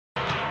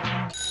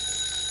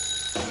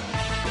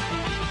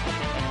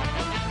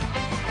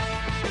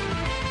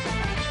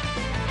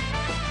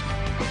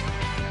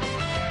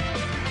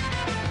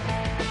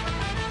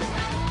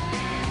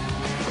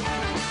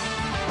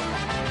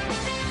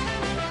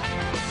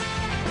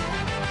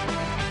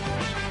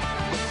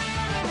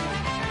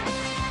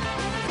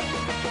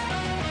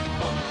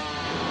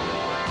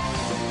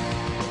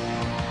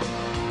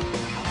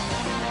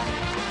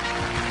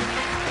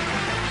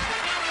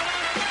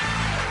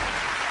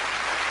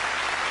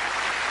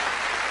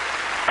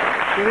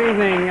Good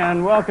evening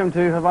and welcome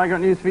to Have I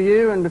Got News for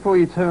You? And before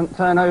you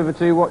turn over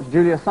to watch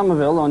Julia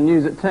Somerville on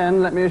News at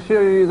 10, let me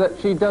assure you that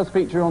she does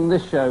feature on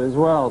this show as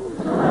well.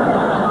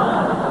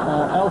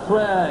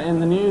 Elsewhere in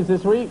the news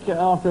this week,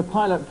 after a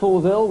pilot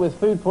falls ill with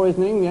food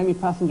poisoning, the only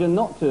passenger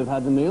not to have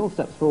had the meal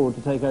steps forward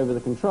to take over the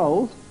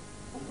controls.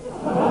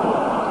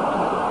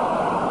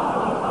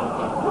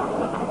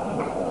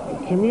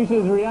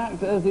 Commuters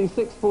react as the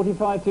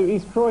 6:45 to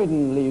East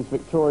Croydon leaves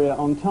Victoria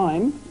on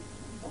time.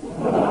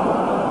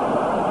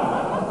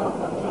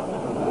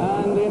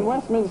 And in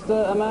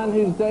Westminster, a man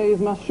whose days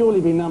must surely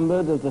be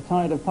numbered as the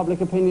tide of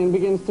public opinion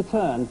begins to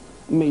turn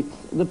meets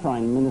the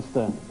Prime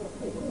Minister.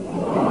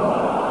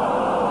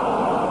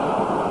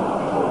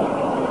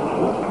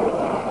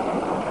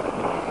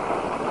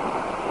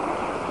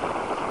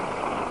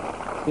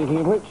 Speaking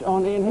of which,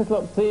 on Ian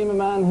Hislop's team, a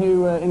man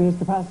who, in his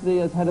capacity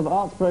as head of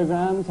arts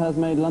programmes, has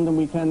made London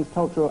Weekend's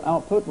cultural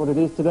output what it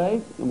is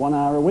today, 1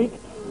 hour a week.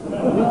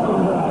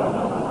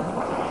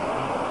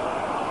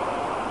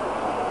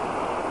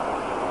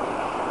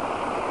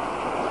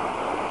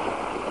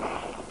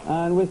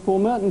 And with Paul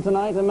Merton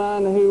tonight, a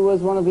man who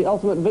was one of the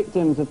ultimate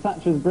victims of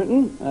Thatcher's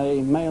Britain,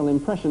 a male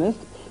impressionist,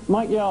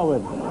 Mike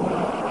Yarwood.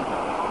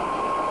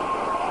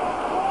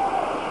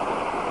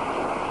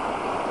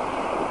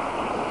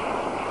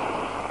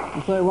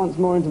 So once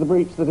more into the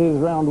breach that is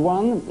round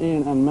one,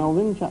 Ian and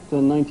Melvin,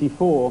 chapter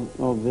 94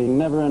 of the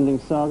never-ending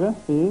saga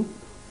for you.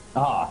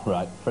 Ah,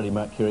 right, Freddie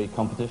Mercury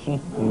competition.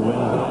 Who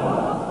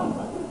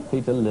wins?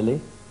 Peter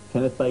Lilly,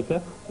 Kenneth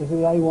Baker. This is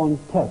the A1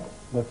 Tech,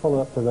 the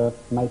follow-up to the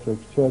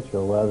Matrix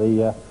Churchill, where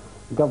the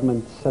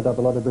government set up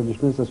a lot of British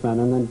businessmen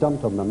and then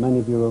dumped on them. Many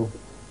of you will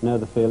know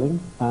the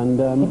feeling. And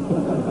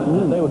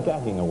they were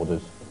gagging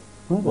orders,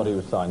 what he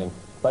was signing.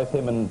 Both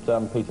him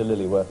and Peter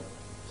Lilly were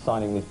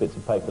signing these bits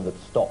of paper that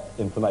stopped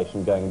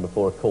information going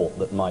before a court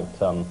that might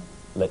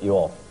let you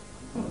off.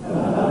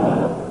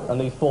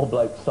 And these four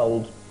blokes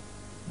sold,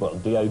 well,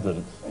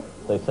 deodorants,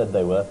 they said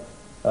they were,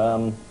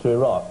 to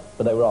Iraq,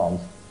 but they were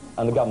arms.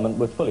 And the government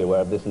was fully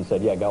aware of this and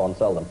said, yeah, go on,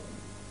 sell them.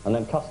 And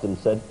then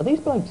Customs said, are these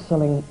blokes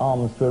selling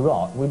arms to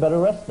Iraq? We better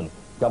arrest them.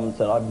 The government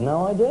said, I've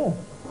no idea.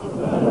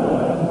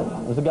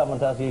 It was the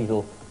government, as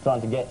usual,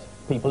 trying to get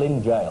people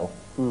in jail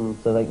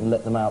so they can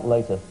let them out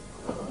later.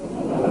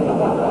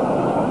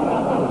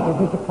 Is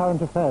this a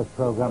current affairs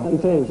programme?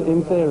 It is,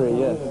 in theory,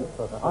 yes.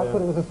 I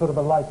thought it was a sort of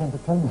a light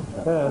entertainment.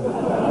 Well,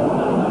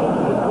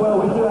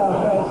 we do our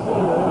best,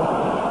 you know.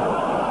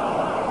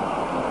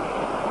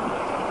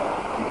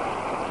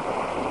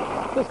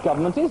 This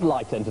government is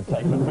light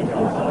entertainment, for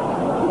God's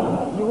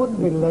sake. You wouldn't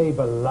be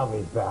Labour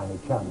lovies by any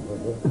chance,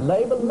 would you?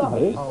 Labour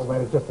lovies? Oh, well,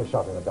 it's just a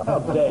shot in the dark. How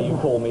dare you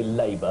call me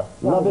Labour?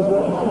 Love is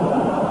what...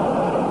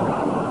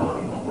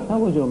 How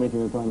was your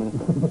meeting with the Prime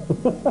Minister?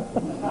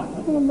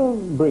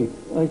 brief.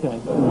 Okay.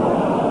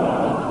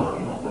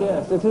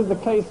 Yes, it is the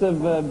case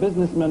of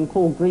businessman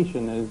Paul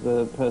Grecian, is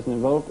the person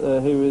involved,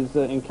 who was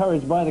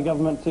encouraged by the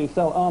government to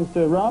sell arms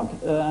to Iraq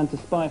and to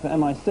spy for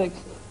MI6.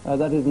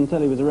 That is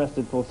until he was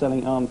arrested for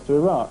selling arms to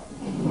Iraq.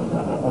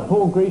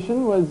 Paul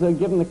Grecian was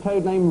given the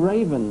code name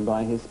Raven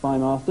by his spy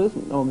masters,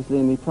 obviously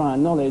in the prior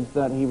knowledge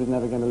that he was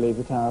never going to leave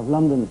the Tower of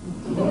London.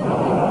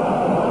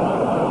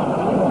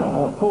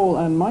 Paul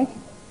and Mike?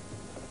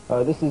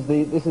 This is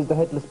the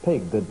headless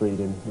pig they're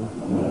breeding.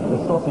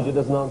 The sausage that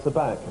doesn't answer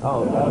back.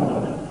 Oh,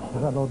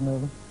 Is that Lord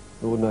Nolan?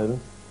 Lord Nolan.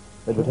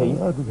 Edward Heath.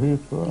 Edward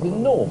Heath. Is it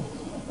North?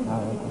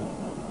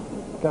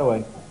 Go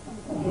away.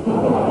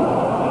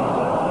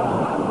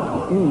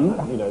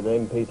 You know, the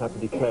MPs have to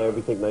declare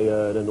everything they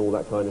earn and all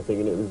that kind of thing,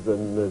 and it was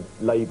the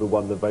Labour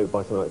won the vote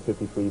by something like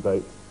 53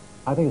 votes.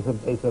 I think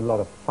it's a lot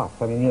of fuss.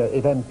 I mean, you know,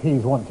 if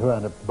MPs want to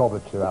earn a bob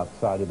or two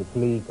outside, if it's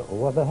legal,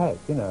 what the heck,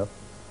 you know?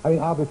 I mean,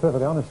 I'll be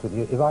perfectly honest with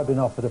you, if I'd been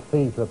offered a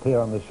fee to appear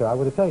on this show, I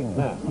would have taken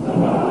it.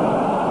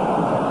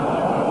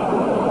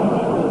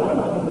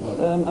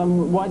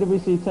 Why did we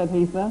see Ted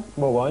Heath there?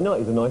 Well, why not?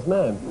 He's a nice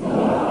man.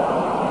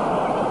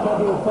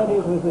 Teddy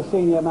was the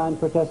senior man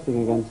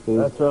protesting against these.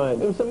 That's right.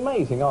 It was an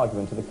amazing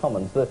argument in the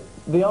Commons.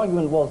 The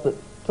argument was that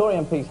Tory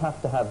MPs have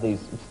to have these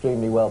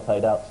extremely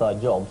well-paid outside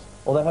jobs,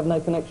 or they have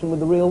no connection with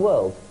the real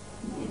world.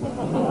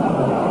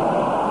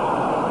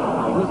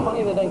 It's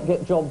funny they don't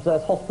get jobs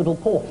as hospital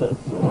porters.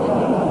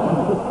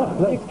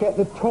 Let's get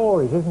the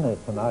Tories, isn't it,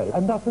 tonight?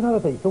 And that's another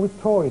thing. So with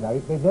Tory now,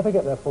 they never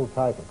get their full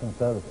title,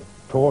 Conservative.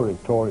 Tory.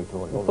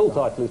 The full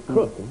title is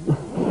crook.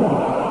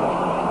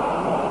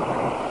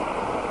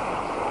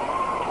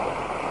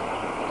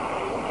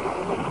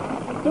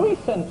 Do we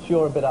sense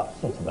you're a bit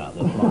upset about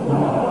this, Mike?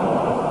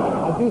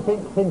 I do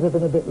think things have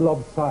been a bit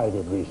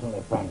lopsided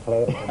recently,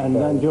 frankly.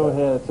 And you're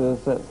here to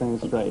set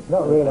things straight.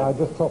 Not really. I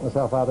just talked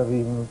myself out of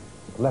even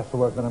less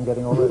work than I'm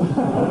getting already.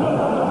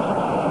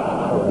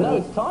 No,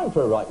 it's time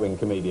for a right-wing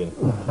comedian.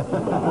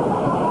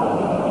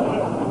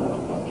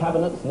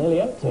 Cabinet's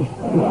nearly empty.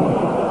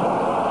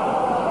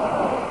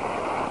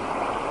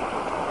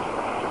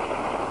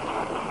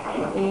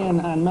 Ian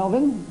and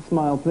Melvin,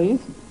 smile please.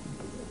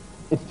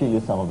 It's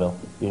Julia Somerville.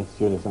 Yes,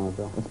 Julia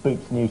Somerville. It's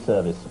Boots' new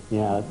service.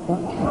 Yeah.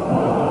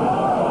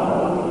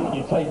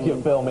 You take took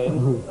your film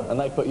in, and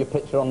they put your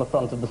picture on the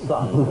front of the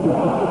Sun.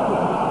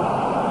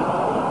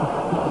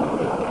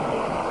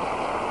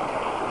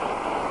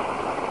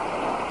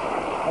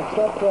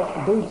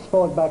 Except Boots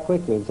fought back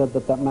quickly and said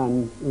that that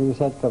man whose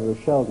head cover was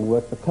Sheldon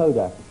worked for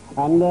Kodak.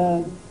 And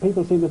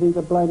people seem to think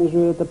the blame is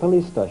really at the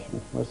police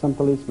station, where some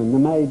policeman, the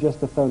maid just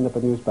have phoned up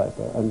a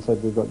newspaper and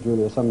said, we've got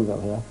Julia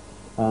Somerville here,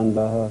 and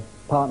her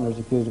partner is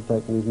accused of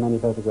taking these many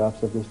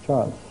photographs of this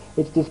child.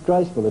 It's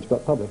disgraceful it's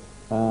got public,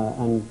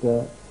 and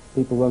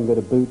people won't go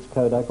to Boots,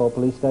 Kodak or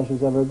police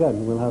stations ever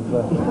again. We'll have...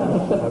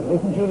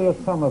 Isn't Julia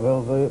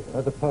Somerville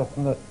the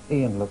person that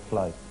Ian looks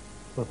like?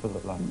 What's it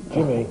look like?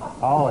 Jimmy.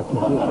 Oh, it's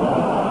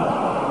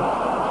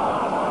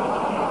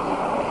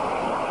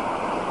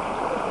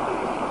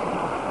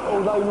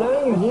Although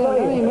now you say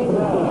it.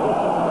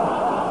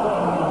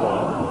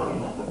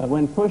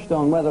 When pushed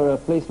on whether a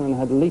policeman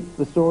had leaked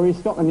the story,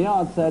 Scotland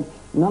Yard said,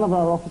 none of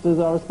our officers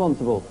are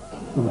responsible.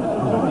 You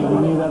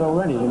knew that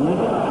already, didn't you?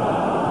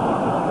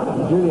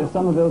 Julia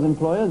Somerville's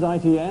employers,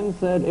 ITN,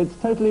 said it's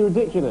totally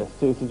ridiculous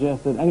to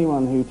suggest that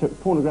anyone who took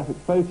pornographic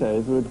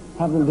photos would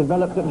have them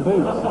developed at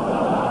Boots.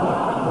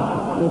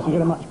 Of course, you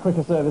get a much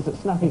quicker service at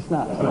Snappy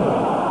Snaps.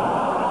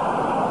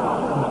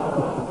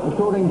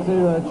 According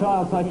to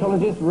child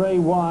psychologist Ray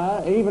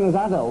Wire, even as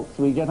adults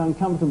we get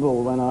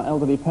uncomfortable when our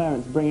elderly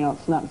parents bring out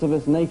snaps of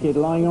us naked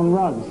lying on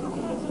rugs,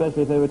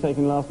 especially if they were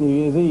taken last New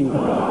Year's Eve.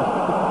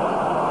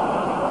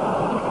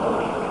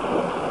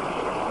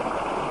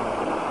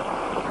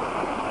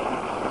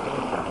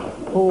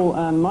 Paul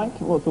and Mike,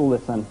 what's all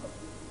this then?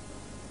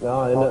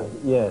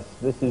 Yes,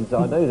 this is,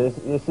 I know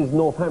this is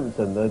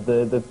Northampton.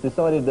 They've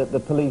decided that the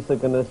police are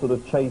going to sort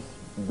of chase,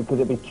 because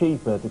it'd be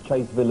cheaper to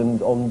chase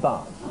villains on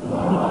bus.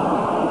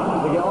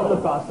 They get on the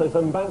bus, so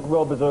some bank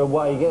robbers are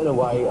away, getting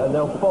away, and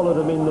they'll follow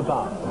them in the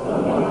bus.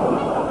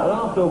 And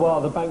after a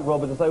while, the bank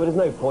robbers will say, well, there's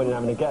no point in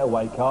having a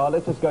getaway car,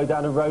 let's just go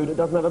down a road that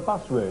doesn't have a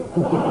bus route.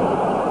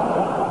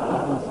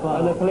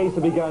 And the police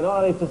will be going,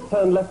 oh, they've just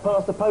turned left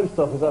past the post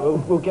office, so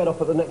we'll get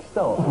off at the next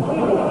stop.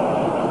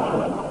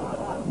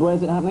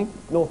 Where's it happening?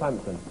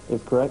 Northampton.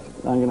 Is correct.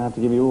 I'm going to have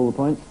to give you all the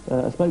points.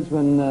 A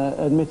spokesman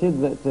admitted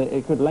that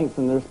it could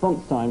lengthen the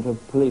response time to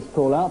police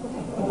call-out.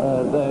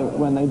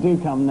 When they do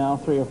come now,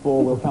 3 or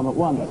 4 will come at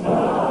once.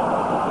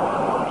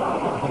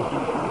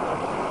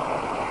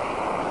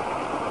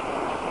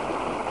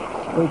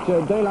 Which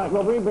daylight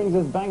robbery brings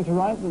us bang to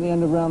rights at the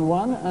end of round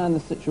 1, and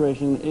the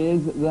situation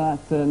is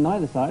that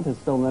neither side has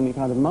stolen any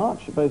kind of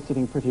march, both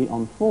sitting pretty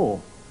on 4.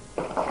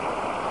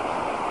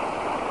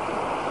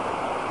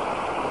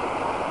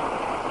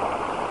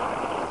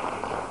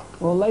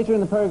 Well, later in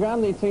the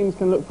programme, the teams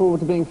can look forward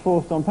to being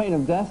forced on pain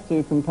of death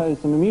to compose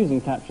some amusing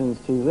captions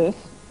to this.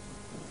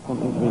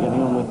 Something to be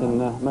getting on with in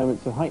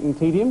moments of heightened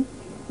tedium.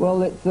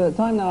 Well, it's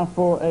time now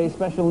for a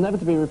special,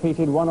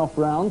 never-to-be-repeated one-off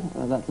round,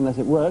 that's unless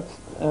it works,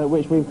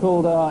 which we've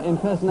called our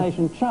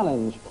Impersonation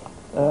Challenge.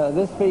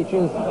 This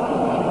features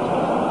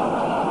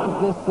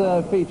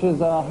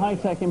our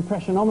high-tech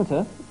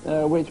impressionometer,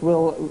 which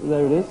will,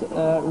 there it is,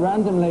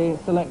 randomly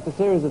select a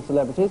series of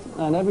celebrities,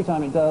 and every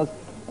time it does,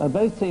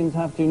 both teams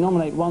have to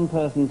nominate one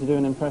person to do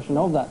an impression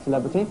of that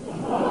celebrity.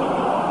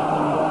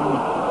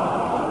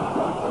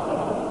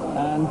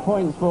 And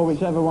points for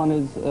whichever one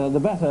is the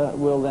better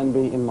will then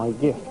be in my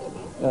gift.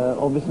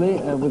 Obviously,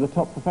 with a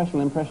top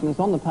professional impressionist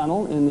on the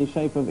panel in the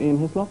shape of Ian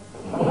Hislop.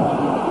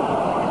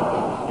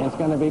 It's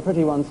going to be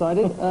pretty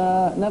one-sided.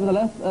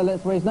 Nevertheless,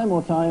 let's waste no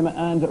more time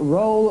and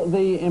roll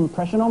the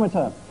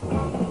impressionometer.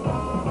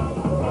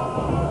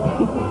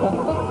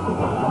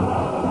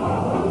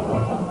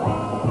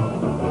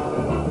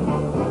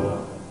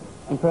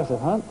 Impressive,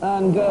 huh?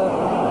 And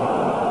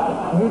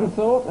who'd have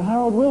thought?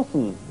 Harold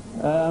Wilson.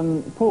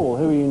 Paul,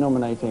 who are you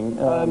nominating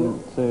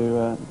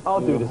to...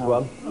 I'll do this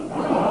one.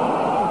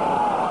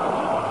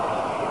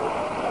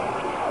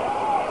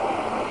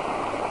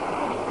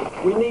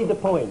 We need the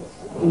points.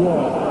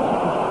 Yeah.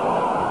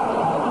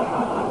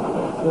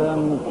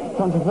 It's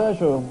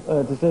controversial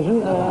decision.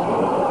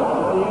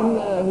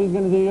 Ian, who's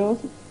going to do yours?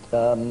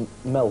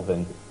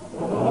 Melvin.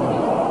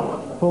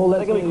 Paul,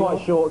 They're going to be quite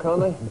short,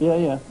 can't they? Yeah,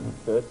 yeah.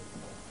 Good.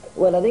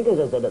 Well, I think, as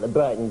I said, at the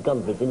Brighton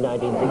conference in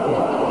 1968.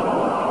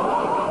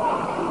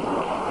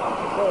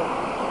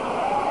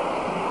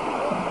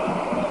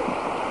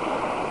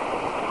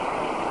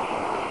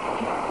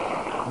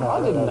 I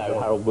didn't know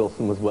Harold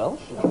Wilson was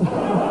Welsh.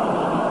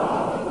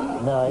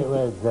 No, it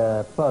was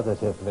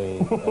positively...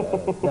 no,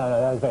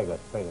 that was very good,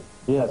 very good.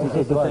 Yes, it's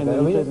just the same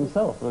that he says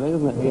himself, really,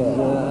 isn't it?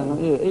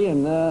 Yeah.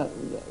 Ian,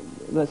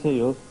 let's hear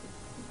yours.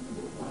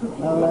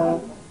 Well,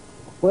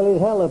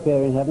 he's hell up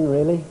here in heaven,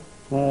 really.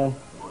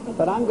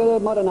 But I'm going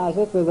to modernise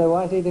it with the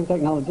white-heating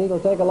technology.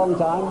 It'll take a long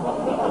time.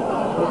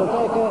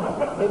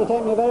 It'll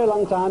take me a very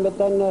long time, but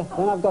then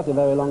I've got a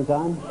very long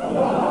time.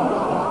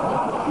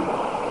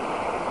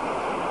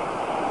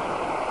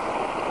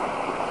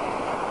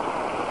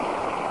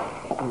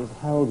 It was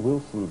Harold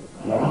Wilson.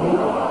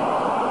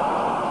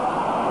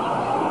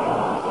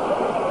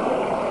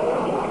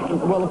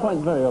 Well, the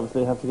points very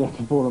obviously have to go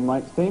to Paul and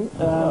Mike's team.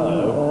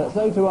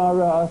 So to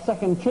our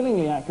second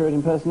chillingly accurate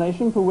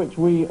impersonation, for which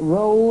we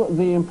roll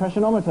the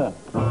impressionometer.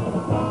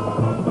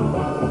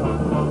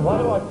 Why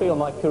do I feel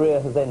my career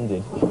has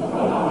ended?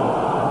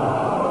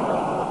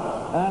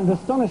 And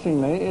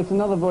astonishingly, it's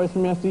another voice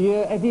from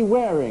yesteryear, Eddie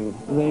Waring,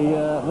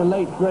 the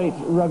late, great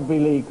rugby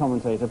league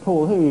commentator.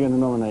 Paul, who are you going to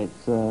nominate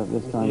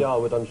this time?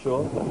 Yarwood, I'm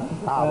sure.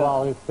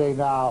 Well, you see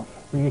now,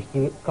 we used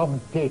to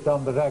commentate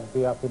on the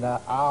rugby up in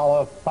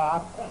our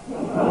park.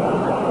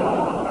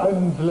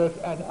 Hundlet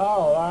and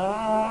all,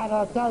 and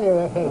I'll tell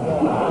you.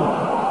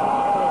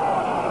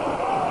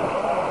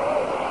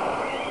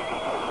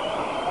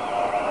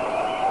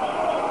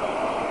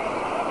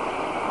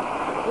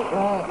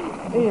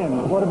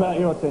 Ian, what about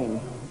your team?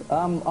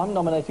 I'm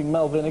nominating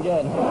Melvin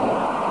again.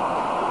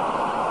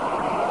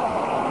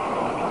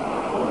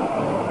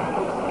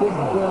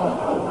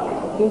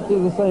 Just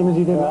do the same as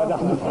you did last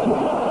time.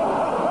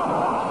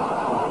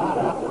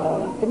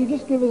 Can you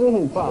just give us a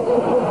hint?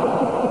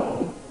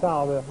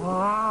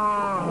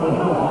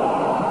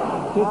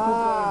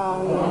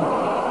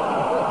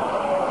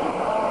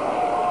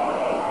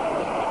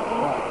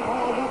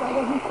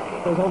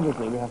 Because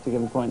obviously we have to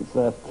give the points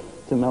to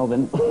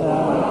Melvin.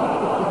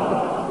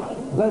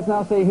 Let's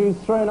now see who's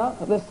thrown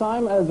up this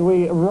time as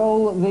we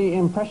roll the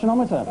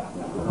impressionometer.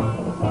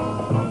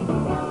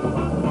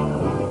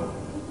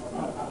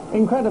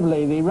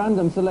 Incredibly, the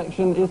random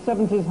selection is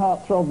 70s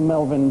heartthrob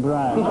Melvin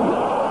Bragg.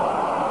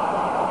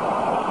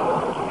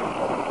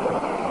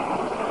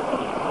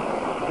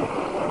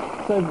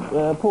 So,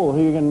 Paul, who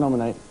are you going to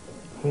nominate?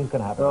 Who's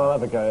going to have it? I'll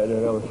have a go at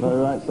it. All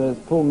right, so it's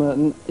Paul,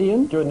 Merton.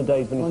 Ian? During the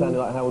days when he sounded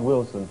like Howard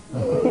Wilson.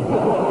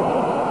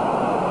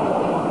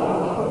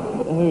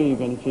 Who are you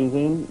going to choose,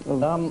 Ian?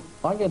 I'm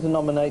going to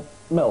nominate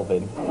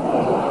Melvin.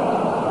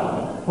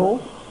 Paul?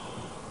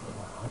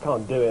 I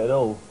can't do it at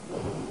all.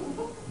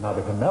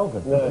 Neither can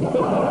Melvin. No.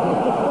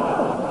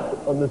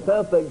 On the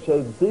South Bank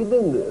show this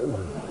evening.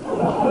 I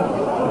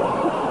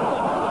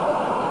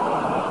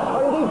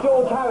can do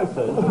George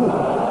Harrison.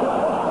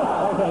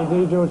 Okay,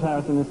 do George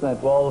Harrison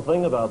instead. Well, the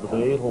thing about the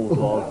Beatles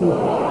was...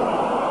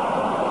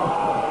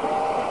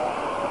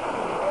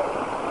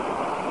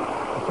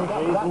 the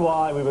reason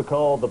why we were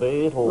called the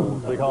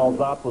Beatles, because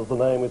that was the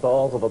name we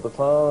thought of at the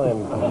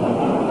time.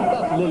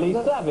 That's Lily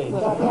Savage.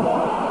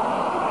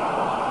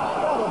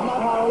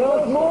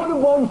 There's more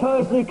than one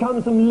person who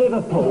comes from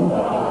Liverpool.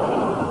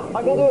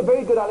 I can do a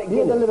very good Alec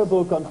Guinness. The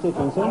Liverpool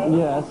constituency.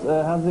 Yes,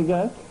 how does it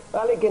go?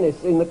 Alec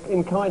Guinness,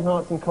 in Kind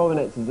Hearts and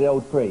Coronets, is the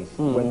old priest.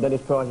 When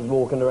Dennis Price is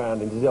walking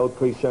around, and there's the old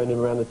priest showing him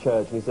around the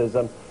church, and he says,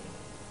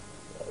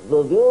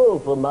 The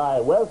view from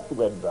my west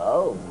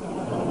window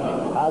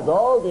has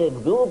all the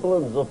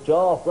exuberance of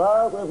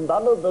Chaucer and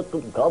none of the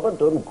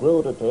concomitant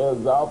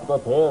crudities of the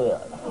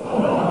period.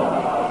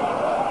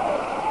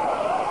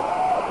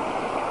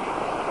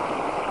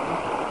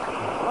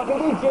 I can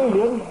do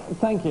Julian.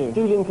 Thank you.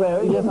 Julian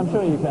Clary. Yes, I'm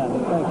sure you can.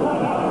 Thank you.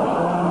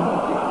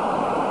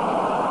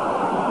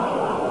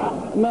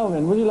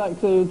 Melvin, would you like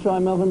to try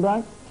Melvin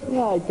Bragg?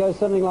 Yeah, it goes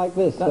something like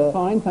this. That's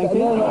fine, thank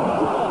you.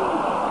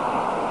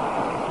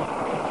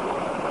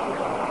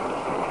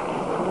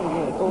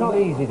 It's not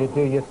easy to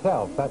do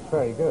yourself. That's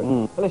very good.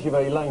 Unless you're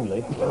very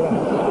lonely.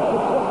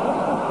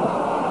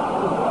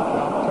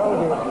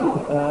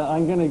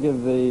 I'm going to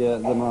give the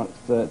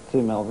marks to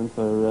Melvin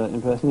for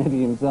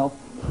impersonating himself.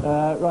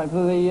 Right,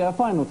 for the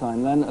final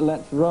time then,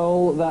 let's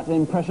roll that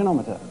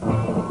impressionometer.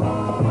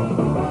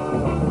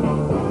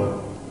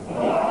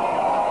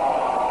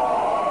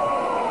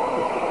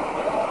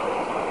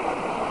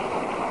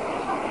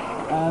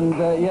 And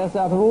yes,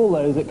 out of all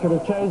those it could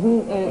have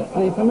chosen, it's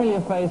the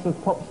familiar face of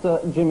popstar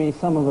Jimmy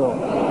Somerville.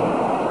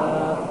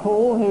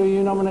 Paul, who are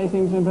you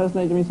nominating to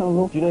impersonate Jimmy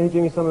Somerville? Do you know who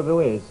Jimmy Somerville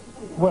is?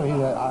 Well,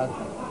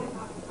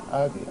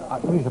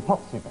 he's a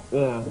pop singer.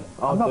 Yeah,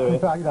 I'm not do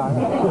it.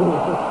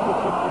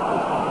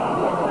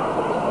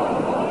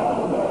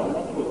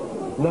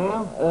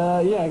 Now?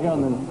 Yeah, go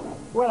on then.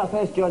 Well, I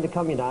first joined the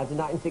Communards in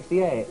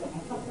 1968.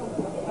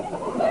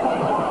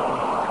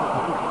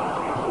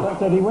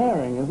 That's Eddie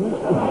Waring, isn't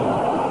it?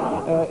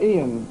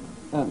 Ian.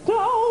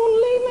 Don't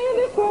leave me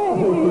this way.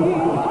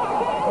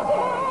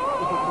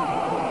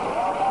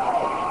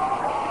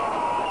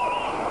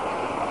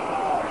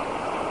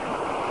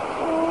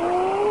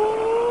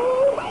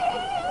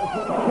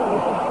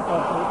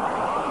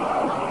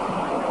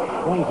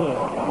 Thank you.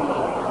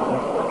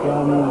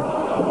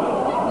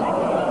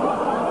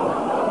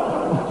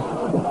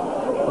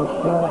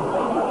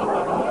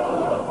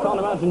 Can't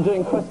imagine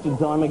doing question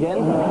time again.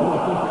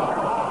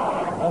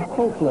 A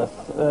faultless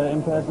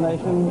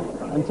impersonation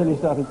until he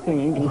started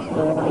singing.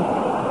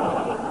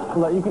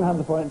 Look, you can have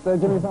the point. So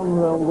Jimmy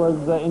Somerville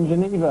was in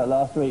Geneva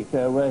last week,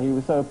 where he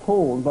was so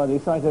appalled by the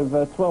sight of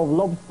 12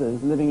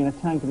 lobsters living in a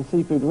tank at a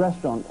seafood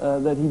restaurant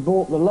that he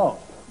bought the lot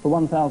for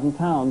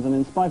 £1,000, and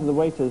in spite of the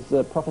waiters'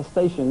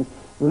 protestations,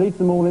 released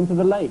them all into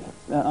the lake.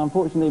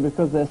 Unfortunately,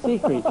 because they're sea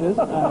creatures,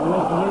 Lake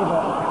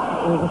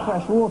Geneva is a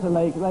freshwater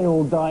lake, they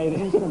all died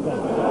instantly.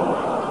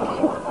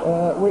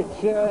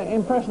 which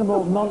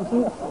impressionable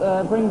nonsense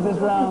brings this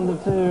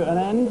round to an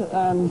end,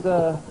 and,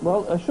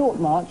 well, a short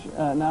march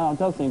now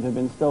does seem to have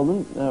been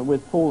stolen,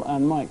 with Paul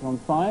and Mike on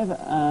 5,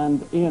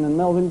 and Ian and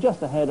Melvin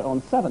just ahead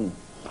on 7.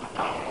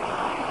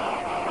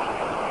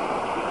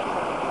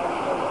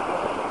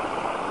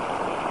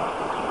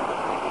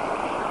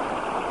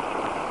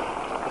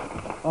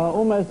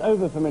 Almost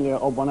over-familiar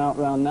odd one out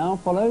round now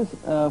follows.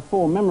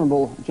 4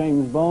 memorable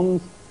James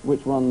Bonds.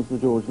 Which one's the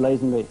George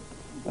Lazenby?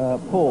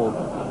 Paul,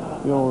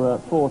 your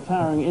 4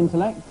 towering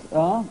intellects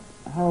are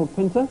Harold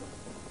Pinter,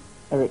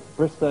 Eric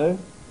Bristow,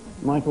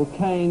 Michael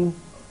Caine,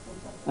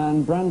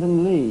 and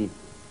Brandon Lee.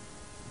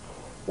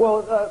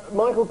 Well,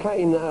 Michael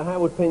Caine,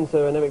 Howard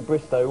Pinter and Eric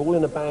Bristow, all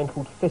in a band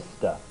called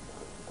Fister,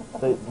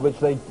 which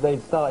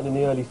they'd started in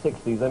the early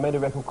 60s. They made a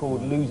record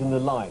called Losing the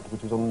Light,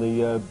 which was on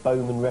the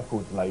Bowman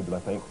Records label, I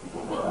think.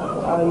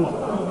 And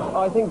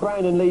I think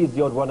Brandon Lee's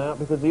the odd one out,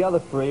 because the other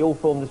 3 all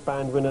formed this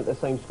band, went at the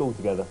same school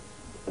together.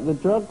 The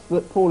drugs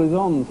that Paul is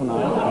on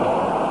tonight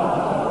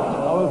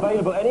are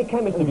available. Any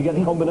chemist if you get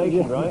the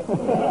combination right.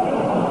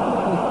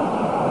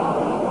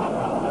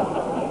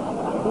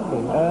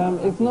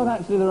 It's not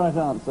actually the right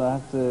answer, I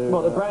have to...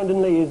 Well, the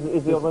Brandon Lee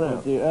is the odd one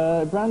out.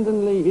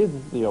 Brandon Lee is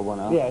the odd one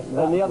out. Yes,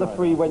 and the other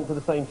 3 went to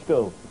the same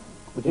school,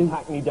 which is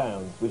Hackney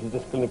Downs, which is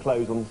just going to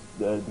close on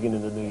the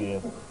beginning of the new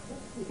year.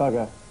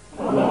 Bugger.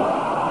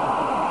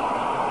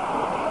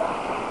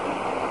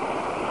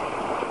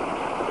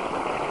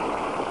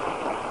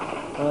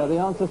 The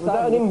answer... Was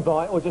that an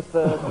invite, or just...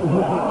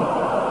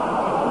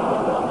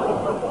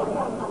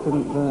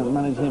 Couldn't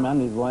manage him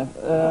and his wife.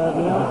 The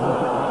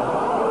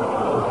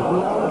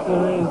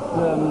answer is...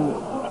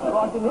 Oh,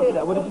 I didn't hear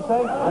that. What did you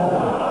say?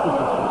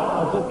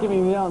 I'll just give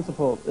you the answer,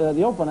 Paul.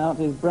 The odd one out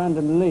is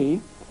Brandon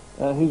Lee,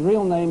 whose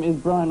real name is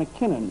Brian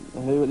McKinnon,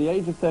 who at the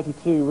age of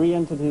 32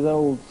 re-entered his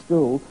old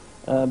school,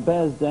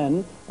 Bear's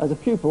Den, as a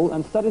pupil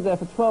and studied there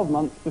for 12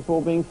 months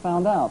before being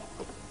found out.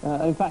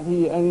 In fact,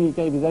 he only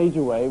gave his age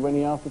away when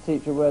he asked the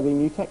teacher where the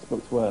new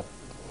textbooks were.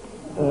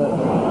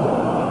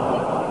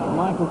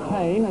 Michael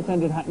Caine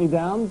attended Hackney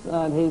Downs,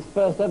 and his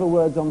first ever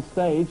words on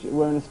stage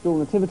were in a school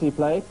nativity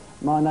play,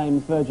 My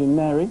Name's Virgin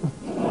Mary.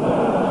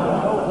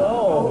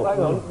 Oh, hang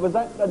on, was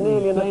that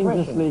nearly an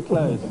impression? Dangerously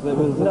close. It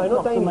was no,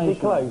 not dangerously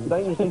close,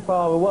 dangerously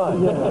far away.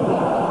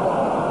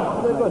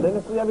 No, good,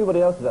 then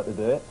everybody else has had to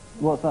do it.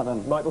 What's that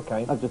then? Michael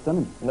Caine. I've just done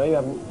him. No, you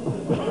haven't.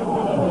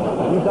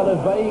 You've done a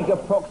vague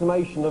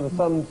approximation of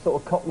some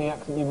sort of Cockney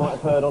accent you might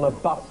have heard on a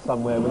bus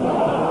somewhere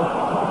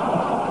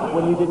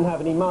when you didn't have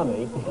any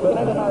money. But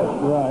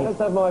let's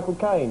have Michael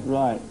Caine.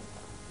 Right.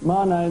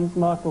 My name's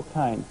Michael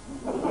Caine.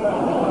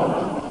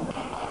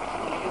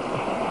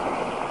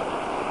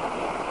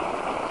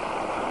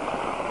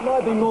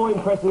 Might be more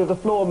impressive if the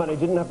floor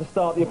manager didn't have to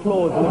start the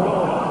applause in the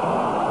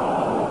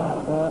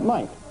morning.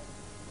 Mike.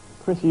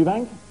 Chris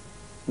Eubank.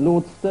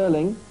 Lord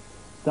Stirling,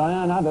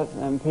 Diane Abbott,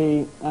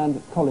 MP,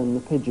 and Colin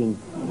the Pigeon.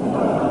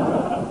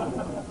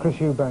 Chris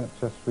Eubank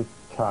just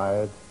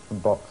retired from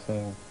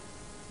boxing.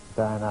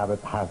 Diane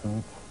Abbott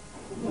hasn't.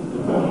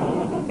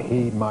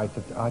 He might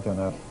have, I don't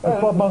know.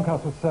 As Bob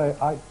Monkhouse would say,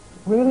 I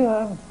really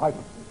am.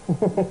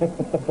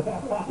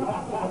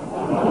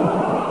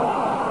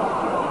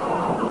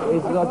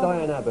 It's like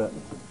Diane Abbott.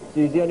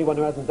 She's the only one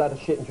who hasn't had a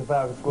shit in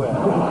Trafalgar Square.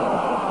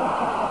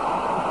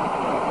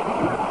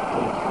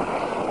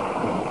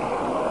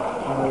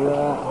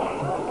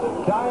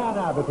 Diane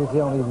Abbott is the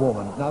only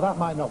woman. Now, that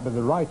might not be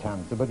the right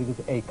answer, but it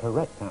is a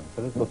correct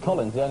answer, isn't Well, it?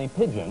 Colin's the only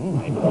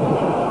pigeon.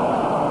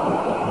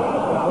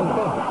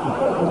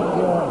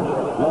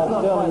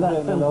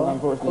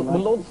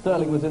 Lord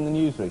Stirling was in the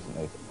news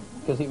recently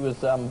because he was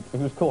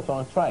caught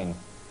on a train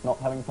not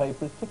having paid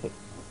for his ticket.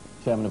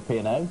 Chairman of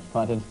P&O,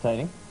 quite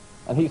entertaining.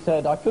 And he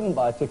said, I couldn't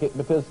buy a ticket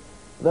because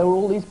there were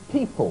all these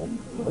people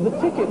at the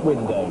ticket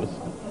windows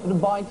that were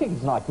buying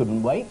tickets and I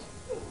couldn't wait.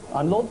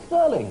 I'm Lord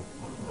Stirling.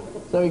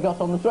 So he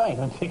got on the train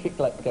and the ticket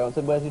collector came and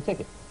said, where's your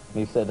ticket?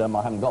 And he said, I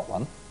haven't got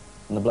one.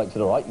 And the bloke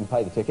said, all right, you can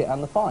pay the ticket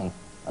and the fine.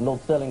 And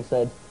Lord Stirling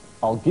said,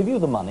 I'll give you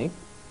the money,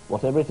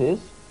 whatever it is.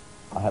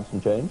 I have some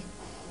change.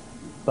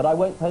 But I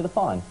won't pay the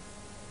fine.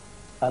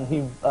 And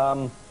he,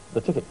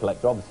 the ticket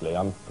collector, obviously,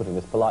 I'm putting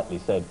this politely,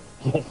 said,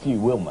 yes, you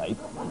will, mate.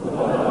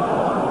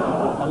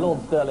 And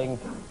Lord Stirling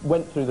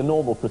went through the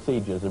normal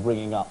procedures of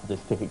ringing up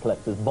this ticket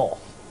collector's boss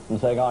and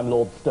saying, I'm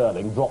Lord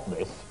Stirling, drop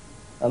this.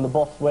 And the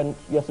boss went,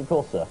 yes, of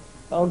course, sir.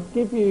 I'll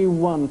give you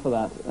one for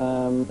that.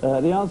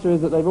 The answer is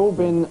that they've all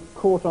been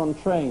caught on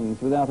trains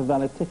without a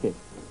valid ticket,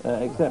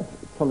 except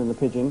Colin the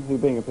Pigeon, who,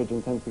 being a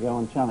pigeon, tends to go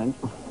unchallenged.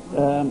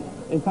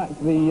 In fact,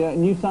 the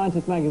New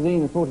Scientist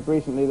magazine reported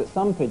recently that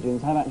some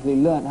pigeons have actually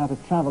learnt how to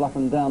travel up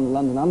and down the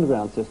London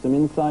Underground system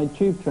inside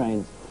tube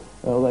trains,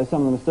 although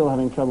some of them are still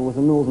having trouble with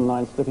the Northern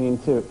Line splitting in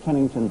two at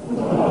Kennington.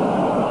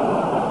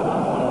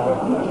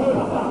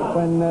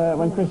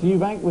 When Chris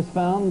Eubank was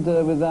found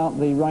without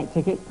the right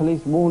ticket,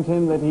 police warned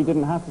him that he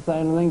didn't have to say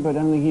anything, but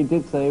anything he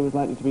did say was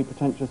likely to be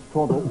pretentious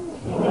twaddle.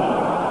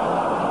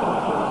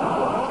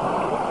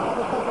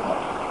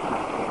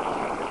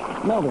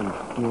 Melvin,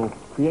 your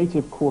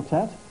creative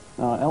quartet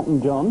are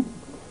Elton John,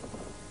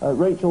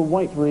 Rachel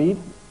White-Reed,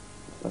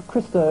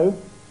 Christo,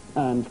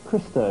 and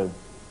Christo.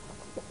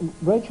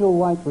 Rachel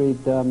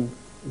White-Reed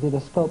did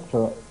a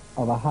sculpture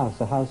of a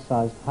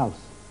house-sized house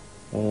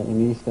in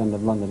the East End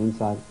of London,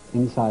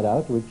 inside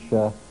out, which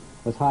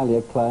was highly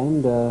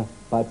acclaimed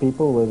by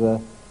people, was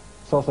a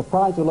source of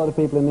pride to a lot of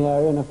people in the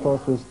area, and of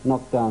course was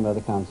knocked down by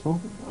the council.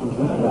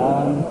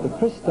 The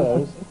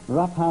Christos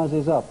wrap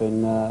houses up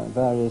in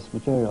various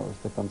materials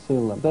to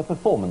conceal them. They're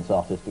performance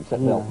artists,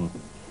 except Elton.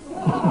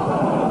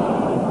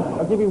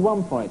 I'll give you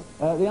 1 point.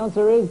 The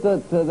answer is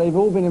that they've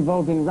all been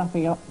involved in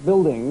wrapping up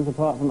buildings,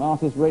 apart from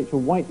artist Rachel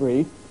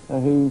White-Reed,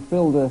 who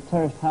filled a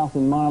terraced house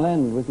in Mile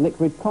End with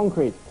liquid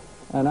concrete,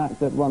 an act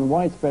that won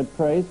widespread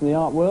praise from the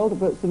art world,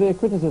 but severe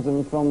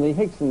criticism from the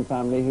Higston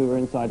family, who were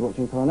inside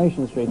watching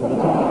Coronation Street at the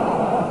time.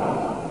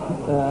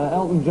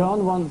 Elton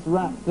John once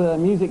wrapped the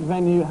music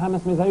venue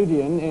Hammersmith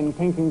Odeon in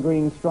pink and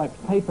green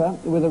striped paper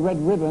with a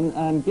red ribbon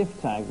and gift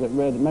tag that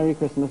read "Merry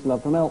Christmas,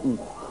 love from Elton."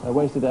 A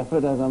wasted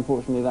effort, as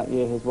unfortunately that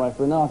year his wife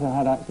Renata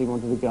had actually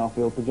wanted a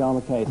Garfield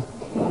pyjama case.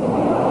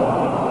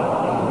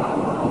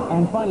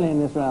 And finally in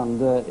this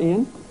round,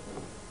 Ian,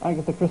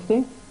 Agatha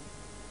Christie,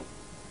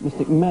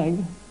 Mystic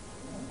Meg,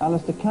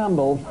 Alistair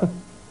Campbell,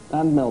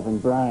 and Melvyn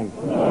Bragg.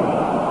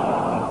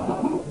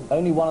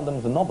 Only one of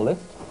them's a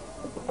novelist.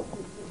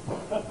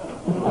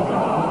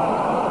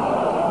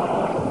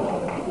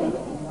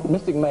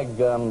 Mystic Meg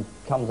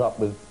comes up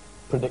with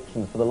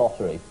predictions for the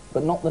lottery,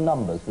 but not the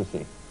numbers, does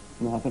she?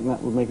 No, I think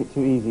that would make it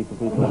too easy for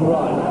people.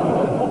 Right.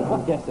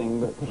 I'm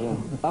guessing, but...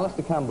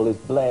 Alistair Campbell is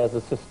Blair's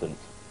assistant.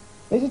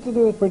 Is it to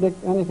do with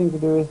anything to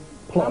do with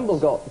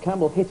plots?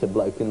 Campbell hit a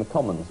bloke in the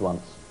Commons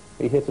once.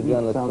 He hit a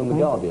journalist sounds from The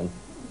painful. Guardian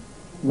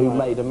who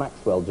made a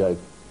Maxwell joke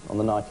on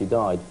the night he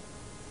died.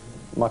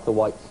 Michael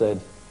White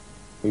said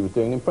he was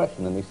doing an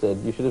impression, and he said,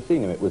 "You should have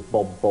seen him, it was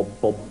Bob, Bob,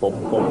 Bob, Bob,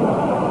 Bob."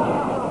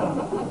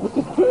 This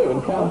is true,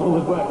 and Campbell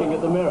was working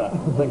at the Mirror,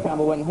 so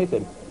Campbell went and hit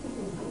him.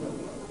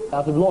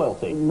 Out of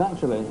loyalty.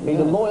 Naturally. He's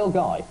a loyal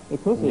guy.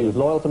 Of course he He is. was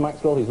loyal to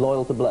Maxwell, he's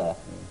loyal to Blair.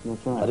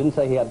 That's I right. didn't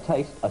say he had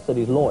taste, I said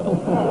he's loyal.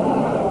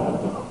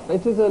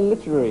 It is a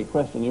literary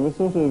question. You were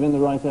sort of in the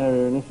right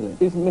area initially.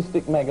 Is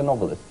Mystic Meg a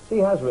novelist? She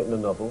has written a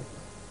novel.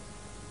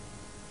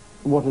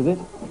 What is it?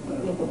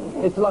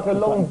 It's like a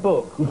long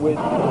book with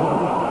loads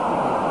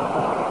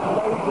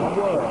of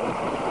words.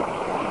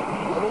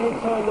 And then you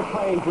turn the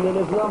page and then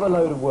there's another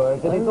load of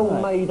words, and it's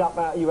all made up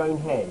out of your own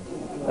head.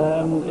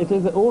 It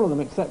is that all of them,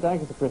 except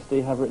Agatha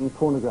Christie, have written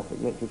pornographic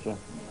literature.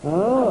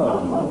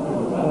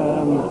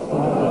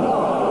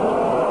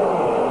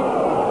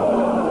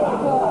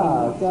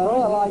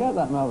 I get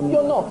that, Melvyn.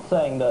 You're not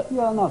saying that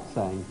You're not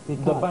saying.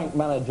 the bank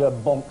manager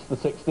bonks the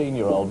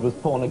 16-year-old was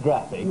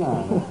pornographic?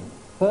 No.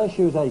 First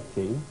she was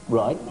 18,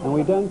 Right, and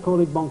we don't call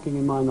it bonking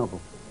in my novel.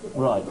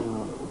 right.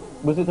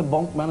 Was it a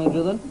bonk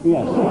manager then?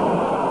 Yes.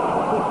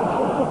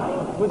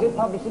 Was it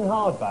published in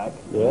hardback?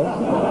 Yes.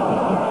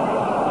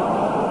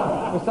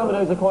 Well, some of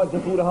those are quite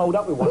difficult to hold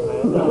up with one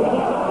hand.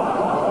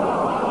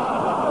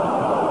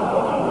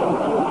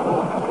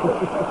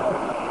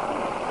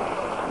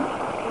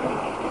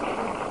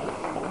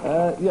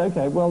 Yeah,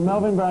 okay. Well,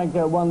 Melvyn Bragg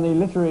won the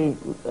Literary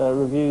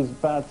Review's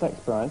Bad Sex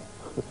Prize,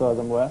 as far as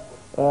I'm aware.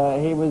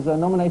 He was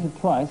nominated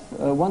twice,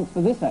 once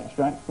for this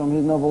extract from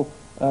his novel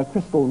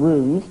Crystal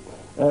Rooms.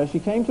 She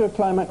came to a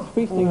climax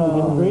feasting on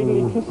him,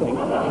 greedily kissing,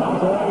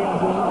 staring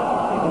at him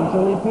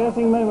until the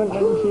piercing moment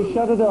when she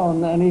shuddered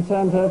on and he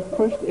turned her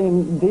pushed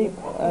in deep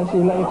as she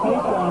lay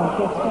face down,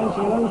 fist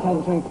clenching and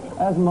unclenching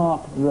as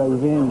Mark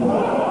drove in.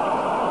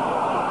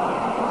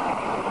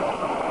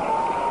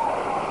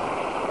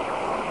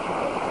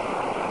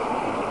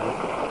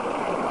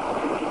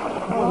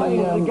 In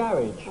the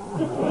garage.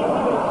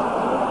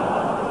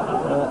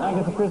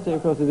 Agatha Christie,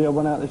 of course, is the odd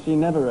one out that she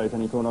never wrote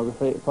any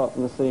pornography, apart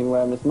from the scene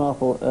where Miss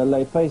Marple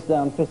lay face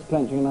down, fist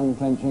clenching and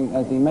unclenching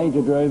as the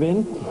Major drove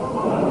in.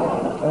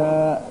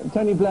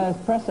 Tony Blair's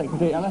press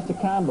secretary, Alistair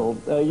Campbell,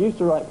 used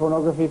to write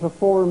pornography for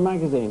Forum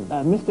magazine.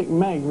 Mystic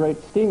Meg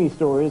wrote steamy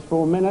stories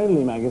for Men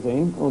Only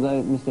magazine,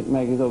 although Mystic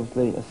Meg is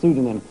obviously a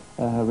pseudonym,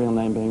 her real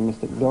name being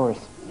Mystic Doris.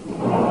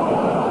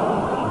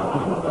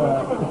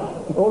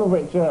 All of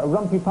which,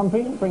 rumpy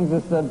pumpy, brings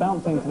us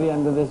bouncing to the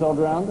end of this odd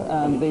round,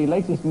 and the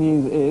latest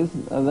news is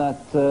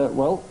that,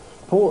 well,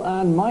 Paul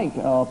and Mike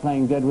are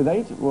playing dead with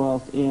 8,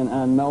 whilst Ian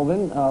and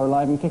Melvyn are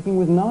alive and kicking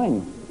with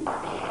 9.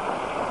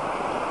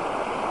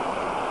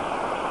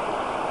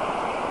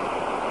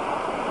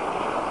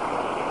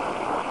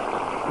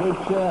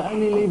 Which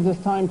only leaves us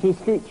time to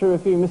scoot through a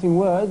few missing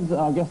words.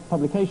 Our guest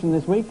publication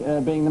this week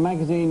being the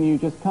magazine you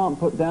just can't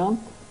put down,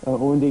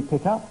 or indeed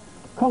pick up,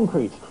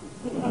 Concrete.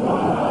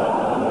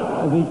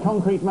 The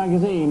Concrete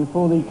magazine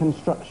for the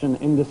construction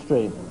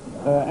industry.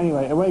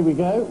 Anyway, away we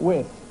go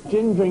with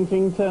gin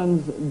drinking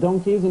turns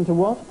donkeys into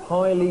what?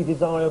 Highly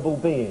desirable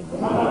beings.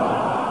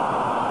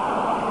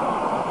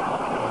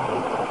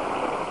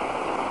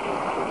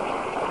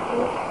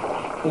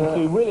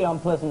 Into really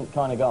unpleasant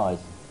kind of guys.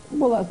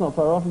 Well, that's not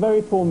far off.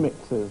 Very poor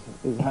mixers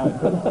is how it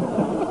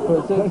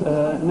puts it.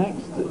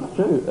 Next, it's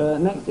true.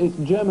 Next, it's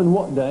German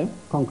what day?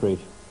 Concrete.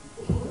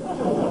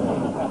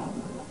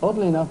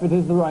 Oddly enough, it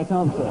is the right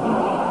answer.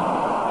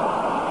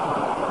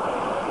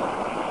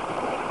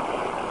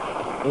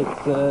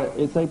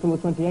 It's April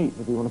the 28th,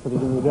 if you want to put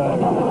it in your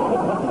diary,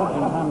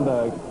 in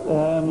Hamburg.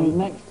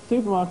 Next,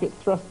 supermarkets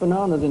thrust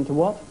bananas into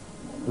what?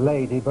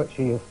 Lady, but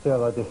she is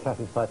still a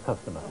dissatisfied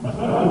customer.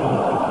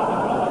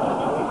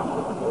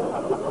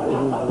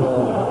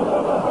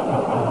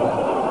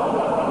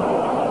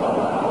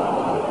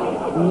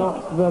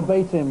 Not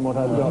verbatim what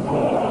I've got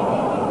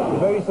here.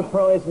 Very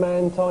surprised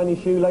man, tiny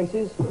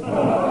shoelaces.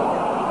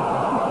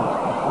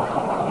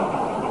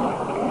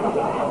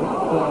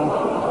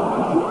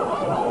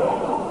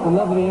 A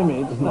lovely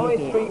image.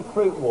 High Street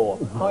Fruit War.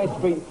 High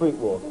Street Fruit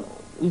War.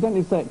 You don't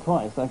need to say it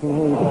twice, I can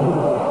hear you.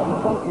 The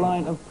front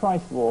line of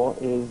price war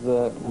is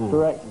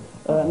correct.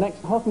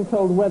 Next, hot and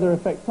cold weather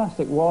affect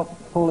plastic what?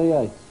 Paulie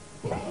Yates.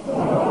 You're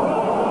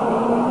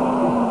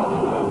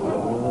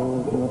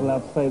not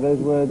allowed to say those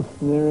words,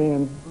 Neary,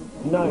 and...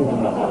 No.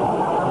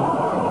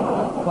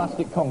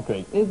 Plastic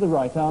concrete. Is the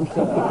right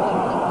answer.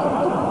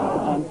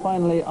 And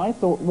finally, I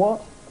thought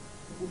what?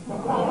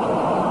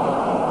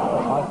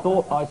 I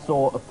thought I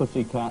saw a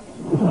pussycat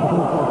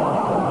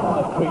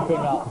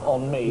creeping up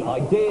on me. I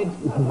did.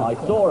 I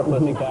saw a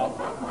pussycat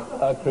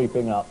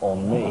creeping up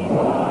on me.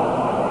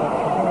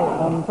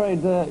 I'm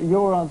afraid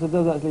your answer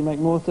does actually make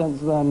more sense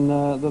than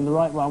the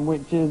right one,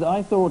 which is,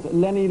 I thought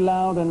Lenny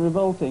loud and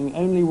revolting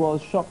only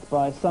was shocked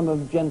by some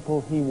of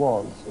gentle he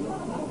was.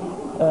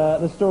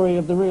 The story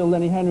of the real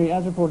Lenny Henry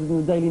as reported in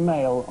the Daily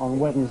Mail on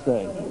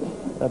Wednesday,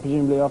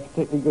 presumably after a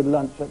particularly good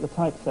lunch at the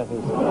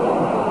typesetters.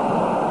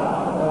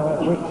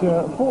 Which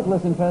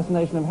faultless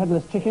impersonation of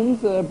headless chickens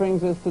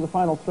brings us to the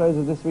final throws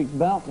of this week's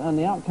bout, and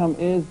the outcome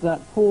is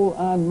that Paul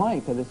and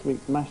Mike are this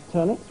week's mashed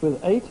turnips with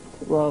 8,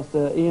 whilst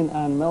Ian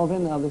and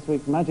Melvin are this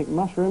week's magic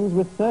mushrooms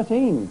with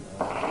 13.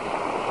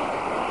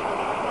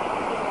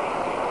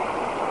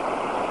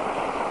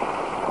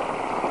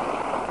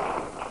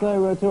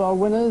 So to our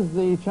winners,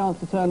 the chance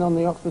to turn on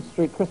the Oxford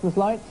Street Christmas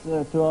lights.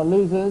 To our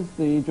losers,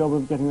 the job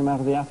of getting them out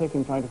of the attic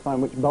and trying to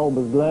find which bulb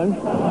has blown.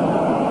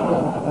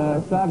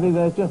 Sadly,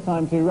 there's just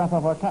time to wrap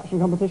up our caption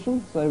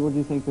competition. So what do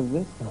you think of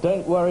this?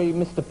 Don't worry,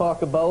 Mr.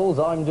 Parker Bowles,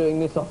 I'm doing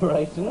this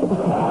operation.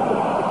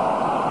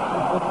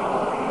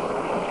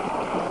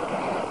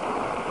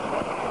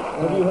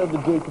 Have you heard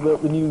the joke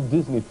about the new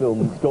Disney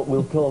film that's got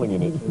Will Carling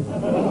in it?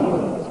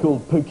 It's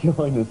called Poke Your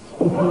Highness.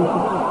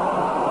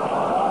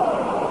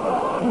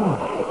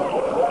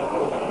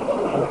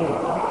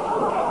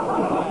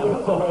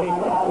 I'm sorry.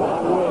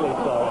 I'm really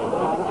sorry.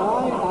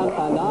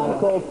 And I'm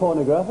called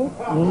pornographic.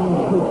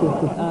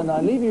 And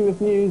I leave you with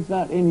news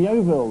that in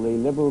Yeovil, the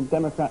Liberal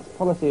Democrats'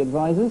 policy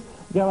advisors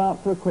go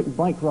out for a quick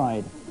bike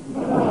ride.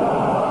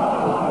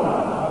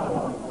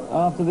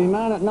 After the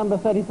man at number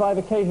 35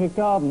 Acacia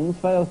Gardens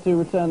fails to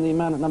return the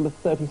man at number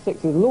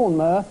 36's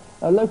lawnmower,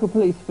 local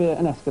police fear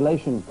an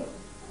escalation.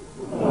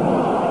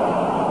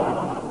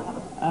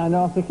 And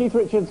after Keith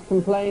Richards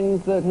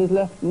complains that his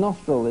left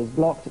nostril is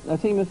blocked, a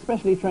team of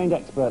specially trained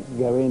experts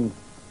go in.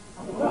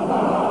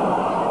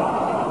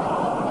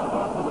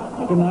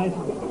 Good night.